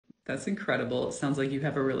That's incredible. It sounds like you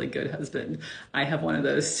have a really good husband. I have one of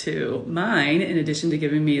those too. Mine, in addition to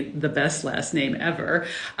giving me the best last name ever,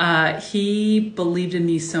 he believed in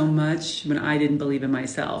me so much when I didn't believe in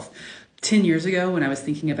myself. 10 years ago, when I was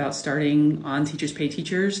thinking about starting on Teachers Pay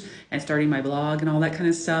Teachers and starting my blog and all that kind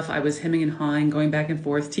of stuff, I was hemming and hawing, going back and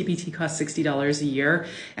forth. TPT costs $60 a year.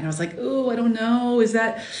 And I was like, oh, I don't know.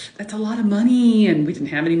 That's a lot of money. And we didn't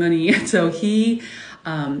have any money. And so he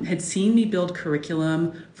had seen me build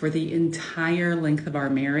curriculum for the entire length of our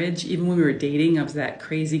marriage. Even when we were dating, I was that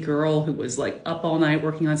crazy girl who was like up all night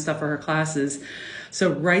working on stuff for her classes.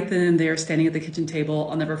 So right then and there, standing at the kitchen table,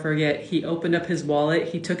 I'll never forget, he opened up his wallet,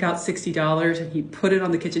 he took out $60 and he put it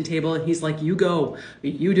on the kitchen table and he's like, you go,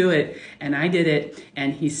 you do it. And I did it.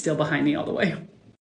 And he's still behind me all the way.